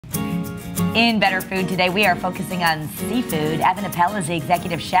In Better Food today, we are focusing on seafood. Appel is the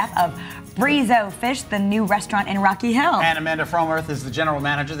executive chef of Brizo Fish, the new restaurant in Rocky Hill. And Amanda Fromerth is the general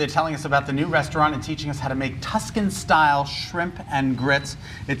manager. They're telling us about the new restaurant and teaching us how to make Tuscan-style shrimp and grits.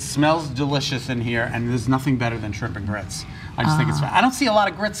 It smells delicious in here, and there's nothing better than shrimp and grits. I just think it's fun. I don't see a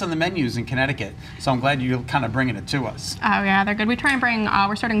lot of grits on the menus in Connecticut, so I'm glad you're kind of bringing it to us. Oh yeah, they're good. We try and bring,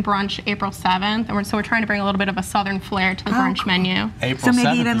 we're starting brunch April 7th, and so we're trying to bring a little bit of a southern flair to the brunch menu. April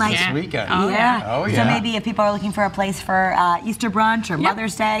 7th is this weekend. Oh yeah. Yeah. So maybe if people are looking for a place for Easter brunch or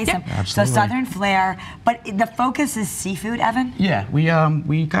Mother's Day, so southern flair. But the focus is seafood, Evan? Yeah,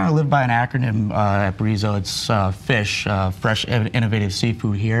 we kind of live by an acronym at Brizo. It's FISH, fresh, innovative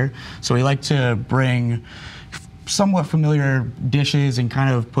seafood here. So we like to bring somewhat familiar dishes and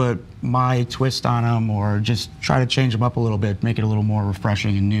kind of put my twist on them, or just try to change them up a little bit, make it a little more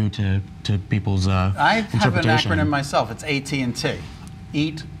refreshing and new to people's I have an interpretation. acronym myself. It's AT&T.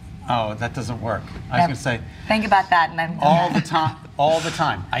 Eat. Oh, that doesn't work. I was going to say. Think about that, and then all the time. All the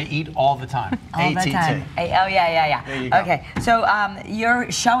time. I eat all the time. All the time. Oh yeah. There you go. Okay, so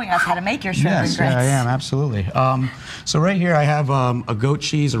you're showing us how to make your shrimp and grits. Yes, I am, absolutely. So right here I have a goat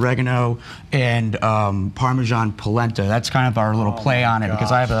cheese, oregano, and Parmesan polenta. That's kind of our little play on it,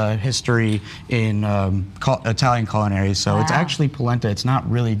 because I have a history in Italian culinary. So it's actually polenta. It's not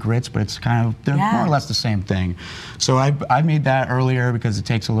really grits, but it's kind of, they're more or less the same thing. So I made that earlier because it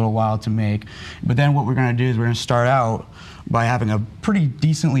takes a little while to make. But then what we're going to do is we're going to start out by having a pretty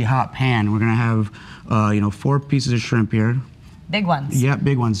decently hot pan. We're going to have 4 pieces of shrimp here. Big ones. Yeah,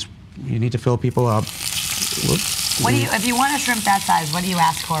 big ones. You need to fill people up. Whoops. What do you, if you want a shrimp that size, what do you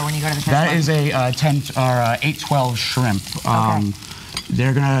ask for when you go to the fish That market? is a 8-12 shrimp.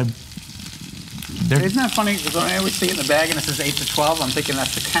 They're gonna. Isn't that funny? Because when I always see it in the bag and it says 8 to 12, I'm thinking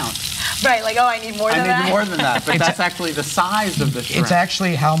that's the count. Right, like, oh, I need more than that? I need more than that, but that's actually the size of the shrimp. It's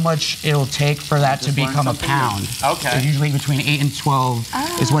actually how much it'll take for that to become a pound. Okay. So usually between 8 and 12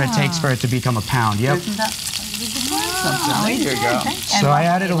 is what it takes for it to become a pound. Yep. Isn't that something? There you go. So I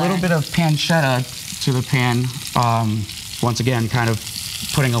added a little bit of pancetta to the pan. Once again, kind of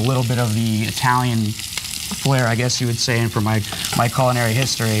putting a little bit of the Italian flair, I guess you would say, in for my culinary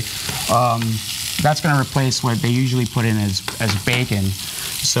history. That's going to replace what they usually put in as bacon.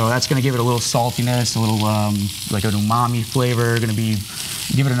 So that's going to give it a little saltiness, a little like an umami flavor. Going to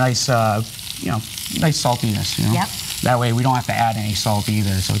give it a nice, nice saltiness. Yep. That way we don't have to add any salt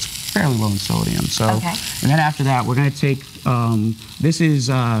either. So it's fairly low in sodium. So, and then after that, we're going to take this is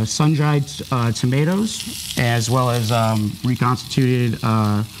sun-dried tomatoes, as well as reconstituted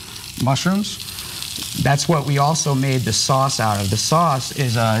mushrooms. That's what we also made the sauce out of. The sauce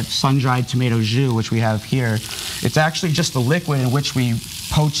is a sun-dried tomato jus, which we have here. It's actually just the liquid in which we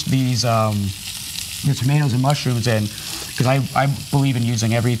poached these the tomatoes and mushrooms in, because I believe in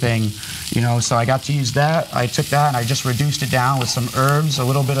using everything, so I got to use that. I took that and I just reduced it down with some herbs, a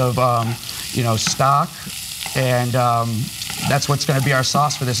little bit of, stock, and that's what's going to be our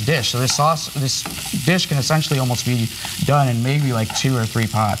sauce for this dish. So this dish can essentially almost be done in maybe like 2 or 3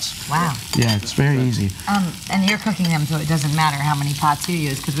 pots. Wow. Yeah, it's very easy. And you're cooking them, so it doesn't matter how many pots you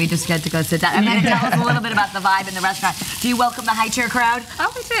use, because we just get to go sit down. Amanda, tell us a little bit about the vibe in the restaurant. Do you welcome the high chair crowd?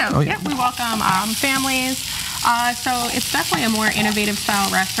 Oh, we do. Oh, yeah. Yep, we welcome families. So it's definitely a more innovative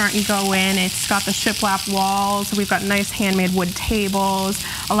style restaurant. You go in, it's got the shiplap walls. We've got nice handmade wood tables.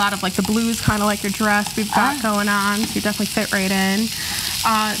 A lot of like the blues, kind of like your dress we've got going on. So you definitely fit right in.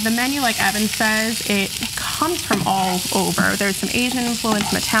 The menu, like Evan says, it comes from all over. There's some Asian influence,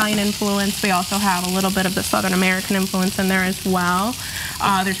 some Italian influence. We also have a little bit of the Southern American influence in there as well.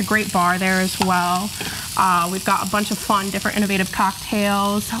 There's a great bar there as well. We've got a bunch of fun, different innovative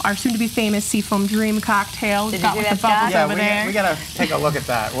cocktails. Our soon-to-be famous Seafoam Dream cocktail. We've got with the bubbles over there. We got to take a look at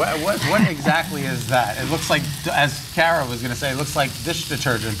that. What exactly is that? It looks like, as Kara was going to say, it looks like dish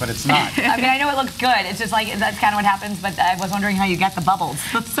detergent, but it's not. I mean, I know it looks good. It's just like, that's kind of what happens, but I was wondering how you get the bubbles.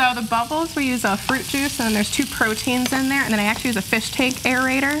 So the bubbles, we use a fruit juice, and then there's 2 proteins in there, and then I actually use a fish tank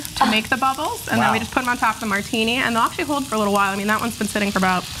aerator to make the bubbles, and then we just put them on top of the martini, and they'll actually hold for a little while. I mean, that one's been sitting for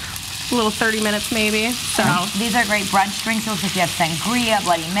about a little 30 minutes maybe. So these are great brunch drinks. It looks like you have sangria,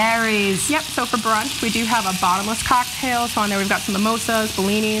 Bloody Marys. Yep, so for brunch we do have a bottomless cocktail. So on there we've got some mimosas,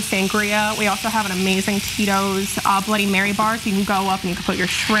 bellinis, sangria. We also have an amazing Tito's Bloody Mary bar, so you can go up and you can put your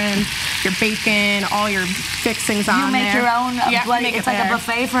shrimp, your bacon, all your fixings on there. You make your own Bloody, it's like there. A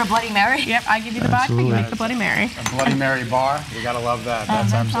buffet for a Bloody Mary? Yep, I give you the vodka, you make the Bloody Mary. A Bloody Mary bar, you gotta love that.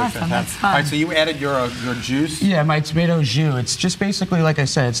 That's absolutely awesome. fantastic. That's fun. All right, so you added your juice? Yeah, my tomato jus. It's just basically, like I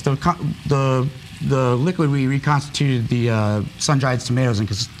said, it's the the liquid we reconstituted the sun-dried tomatoes in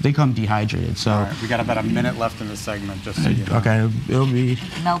because they come dehydrated. So all right, we got about a minute left in this segment, just so you know. okay, it'll be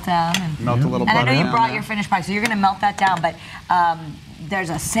Melt down and melt a little and butter I know you down brought there. your finished product, so you're going to melt that down. But there's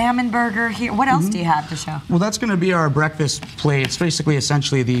a salmon burger here. What else do you have to show? well. That's going to be our breakfast plate. It's basically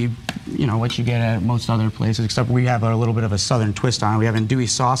essentially the what you get at most other places, except we have a little bit of a southern twist on it. We have andouille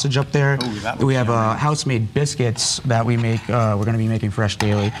sausage up there. Ooh, that looks we have yummy. house-made biscuits that we make. We're going to be making fresh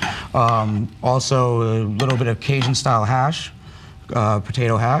daily. Also, a little bit of Cajun-style hash,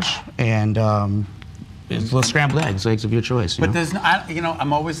 potato hash, and little scrambled eggs of your choice. But there's,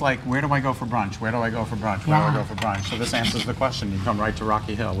 I'm always like, where do I go for brunch? Where do I go for brunch? Where do I go for brunch? So this answers the question. You come right to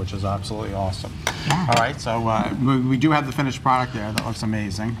Rocky Hill, which is absolutely awesome. Yeah. All right, so we do have the finished product there. That looks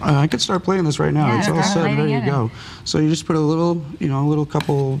amazing. I could start plating this right now. Yeah, It's all start set, plating ready it to go. So you just put a little, maybe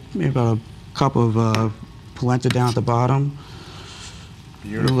about a cup of polenta down at the bottom. A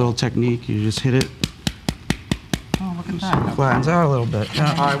little technique. You just hit it. Oh, look at that. Flattens out a little bit.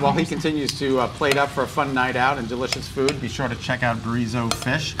 All right, while he continues to plate up for a fun night out and delicious food, be sure to check out Brizo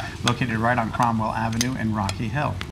Fish, located right on Cromwell Avenue in Rocky Hill.